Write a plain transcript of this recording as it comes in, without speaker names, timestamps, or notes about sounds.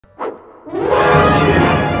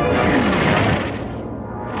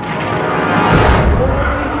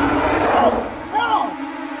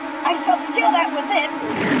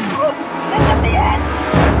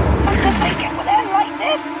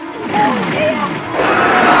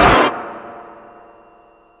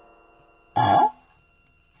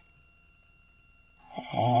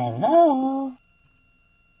Hello?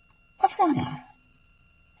 What's going on?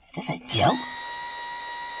 Is this a joke?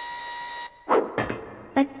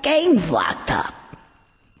 The game's locked up.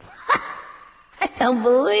 I don't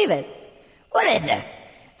believe it. What is this?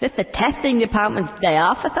 Is this the testing department's day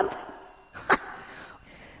off or something?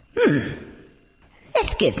 This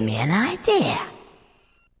gives me an idea.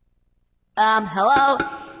 Hello?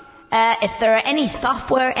 If there are any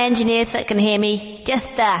software engineers that can hear me, just,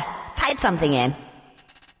 type something in.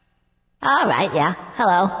 Alright, yeah,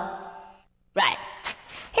 hello. Right,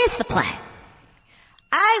 here's the plan.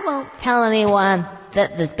 I won't tell anyone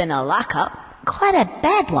that there's been a lockup, quite a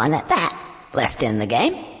bad one at that, left in the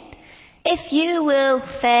game. If you will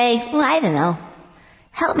say, well, I don't know,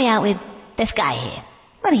 help me out with this guy here.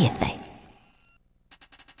 What do you think?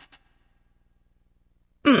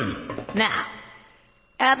 Now,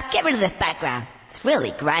 get rid of this background. It's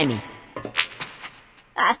really grimy.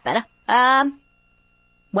 That's better.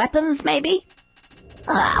 Weapons, maybe?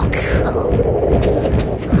 Oh, cool.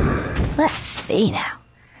 Let's see now.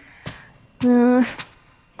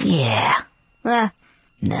 Yeah.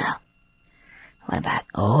 No. What about...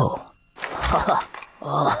 Oh.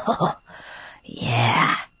 Oh.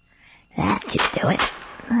 Yeah. That should do it.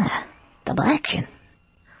 Double action.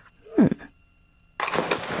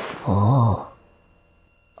 Oh.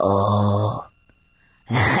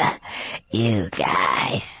 You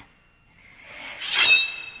guys.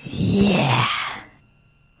 Yeah.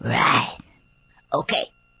 Right. Okay.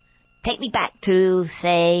 Take me back to,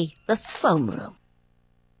 say, the throne room.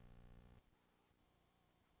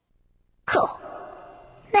 Cool.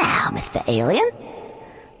 Now, Mr. Alien.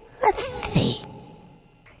 Let's see.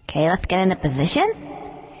 Okay, let's get into position.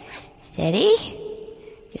 Steady.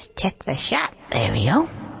 Just check the shot. There we go.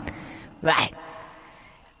 Right.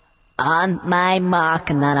 On my mark,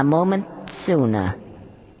 and not a moment sooner.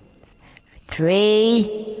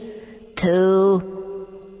 3, 2,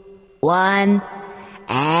 1,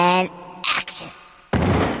 and action.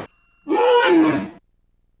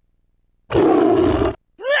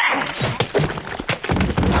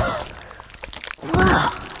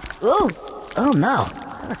 Whoa. Oh no.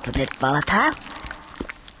 That looks a bit volatile.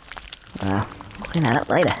 Well, we'll clean that up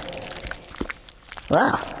later.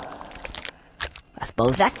 Well, I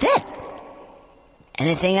suppose that's it.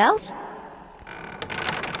 Anything else?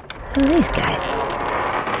 Who are these guys?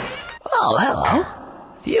 Oh, hello.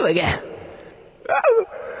 It's you again.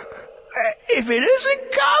 If it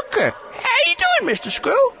isn't Conker! How you doing, Mr.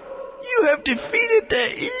 Screw? You have defeated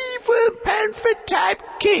the evil panther-type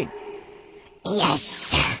king.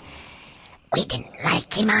 Yes. We didn't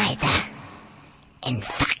like him either. In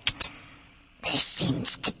fact, there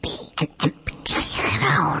seems to be an empty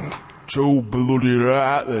throne. So bloody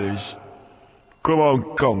right there is. Come on,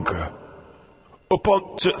 Conker. Up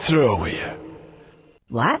onto the throne with you.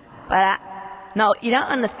 What? But no, you don't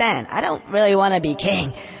understand. I don't really want to be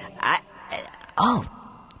king. Oh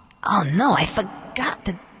no, I forgot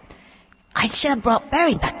to... I should have brought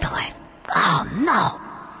Barry back to life. Oh no.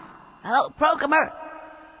 Hello, programmer.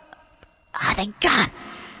 They're gone.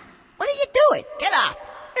 What are you doing? Get off.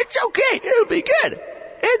 It's okay, it'll be good.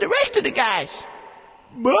 And the rest of the guys.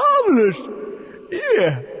 Marvelous.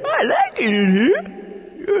 Yeah, I like it in here.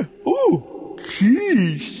 Yeah. Ooh,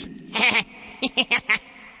 cheese.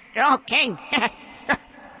 Oh, king.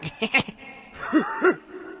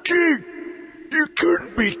 King? You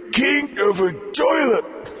couldn't be king of a toilet.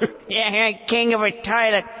 Yeah, king of a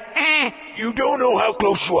toilet. You don't know how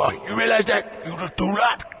close you are. You realize that? You just do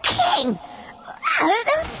not. King!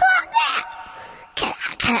 Fuck that!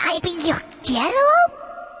 Can I be your general?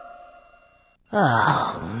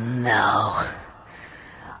 Oh, no.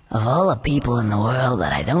 Of all the people in the world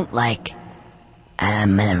that I don't like,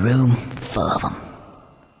 I'm in a room full of them.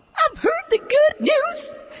 I've heard the good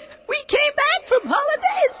news. We came back from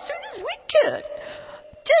holiday as soon as we could,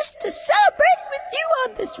 just to celebrate with you on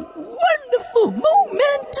this wonderful,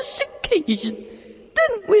 momentous occasion.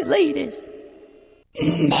 Didn't we, ladies?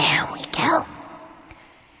 There we go.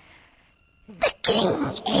 The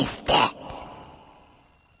king is dead.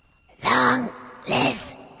 Long live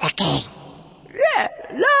the king. Yeah,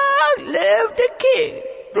 long live the king.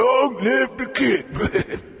 Long live the king.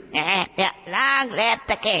 Yeah, long live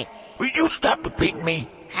the king. Will you stop repeating me?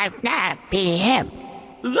 I'm not beating him.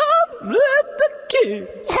 Long live the king.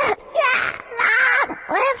 Long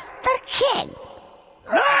live the king!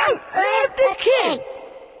 Long live the king!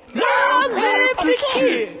 Long live the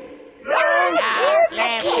king! Long live the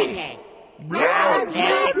king! Long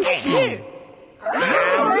live the king!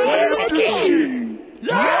 Long live the king!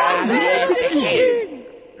 Long live the king!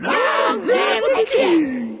 Long live the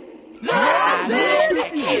king! Long live the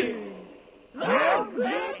king! Long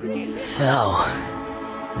live the king! So,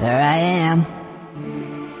 there I am.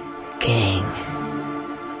 King.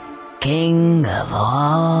 King of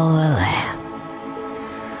all the land.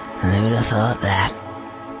 And who'd have thought that?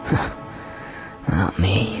 Not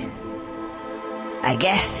me. I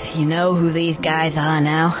guess you know who these guys are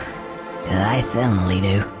now? 'Cause I certainly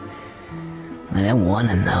do. I don't want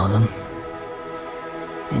to know them.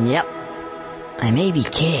 And yep, I may be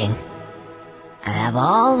king. I have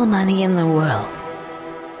all the money in the world.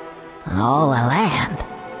 And all the land.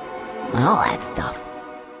 And all that stuff.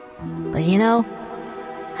 But you know,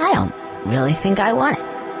 I don't really think I want it.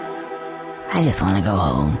 I just want to go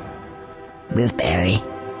home. With Barry.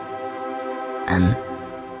 And,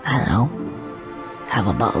 I don't know, have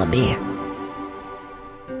a bottle of beer.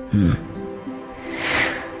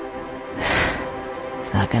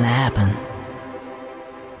 It's not gonna happen.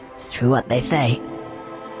 It's true what they say.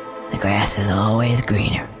 The grass is always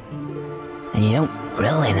greener. And you don't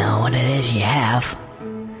really know what it is you have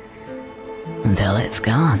until it's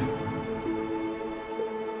gone.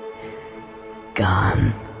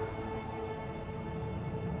 Gone.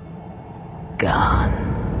 Gone.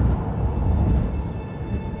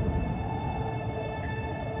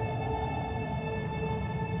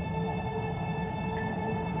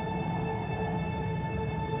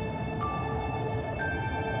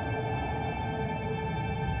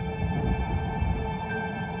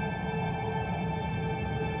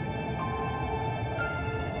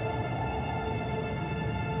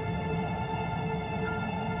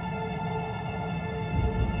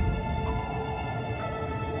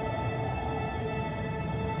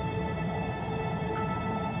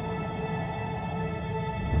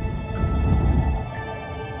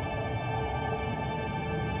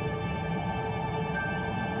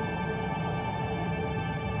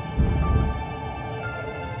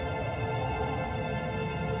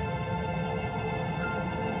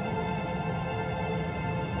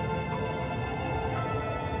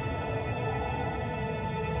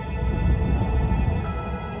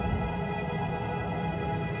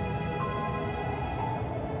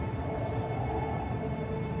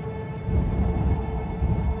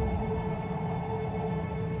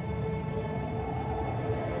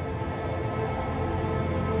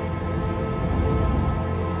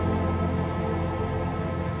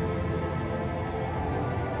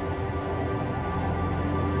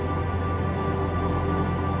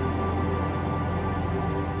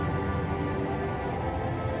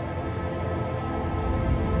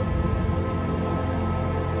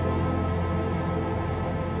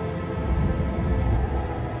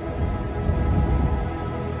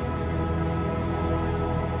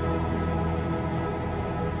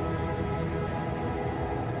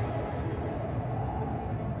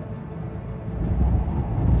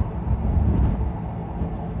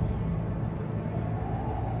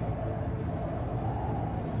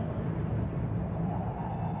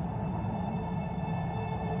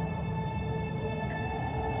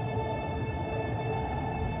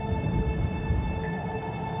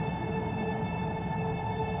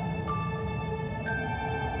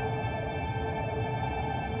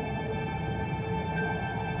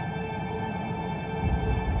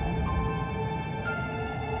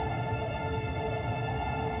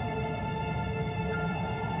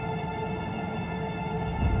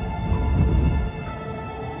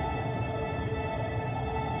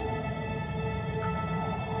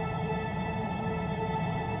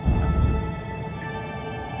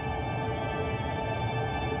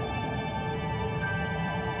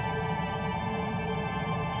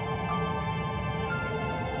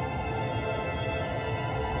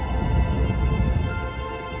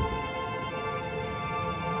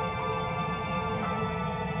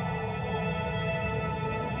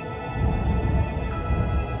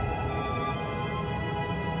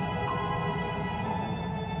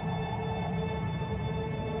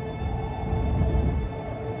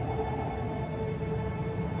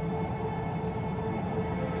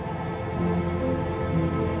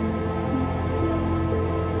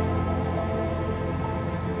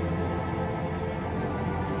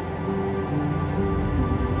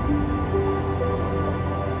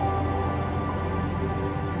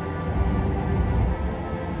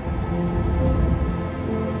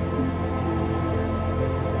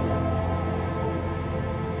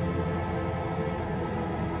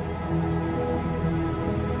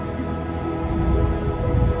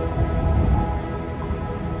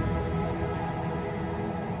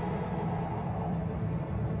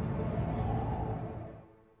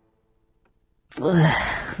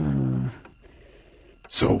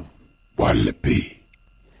 So, what'll it be?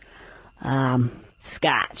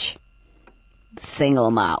 Scotch.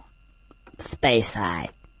 Single malt. Space side.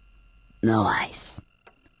 No ice.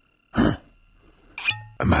 Huh.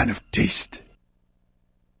 A man of taste.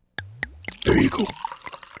 There you go.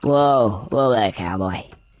 Whoa there, cowboy.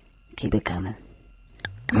 Keep it coming.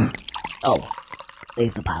 Oh,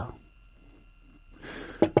 leave the bottle.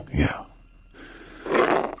 Yeah.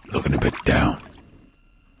 Looking a bit down.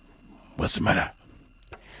 What's the matter?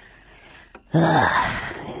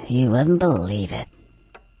 You wouldn't believe it.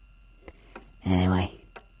 Anyway,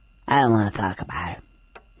 I don't want to talk about it.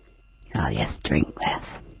 I'll just drink this.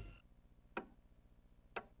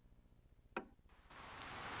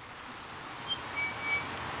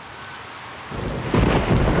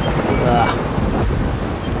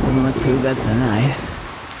 Not too good tonight.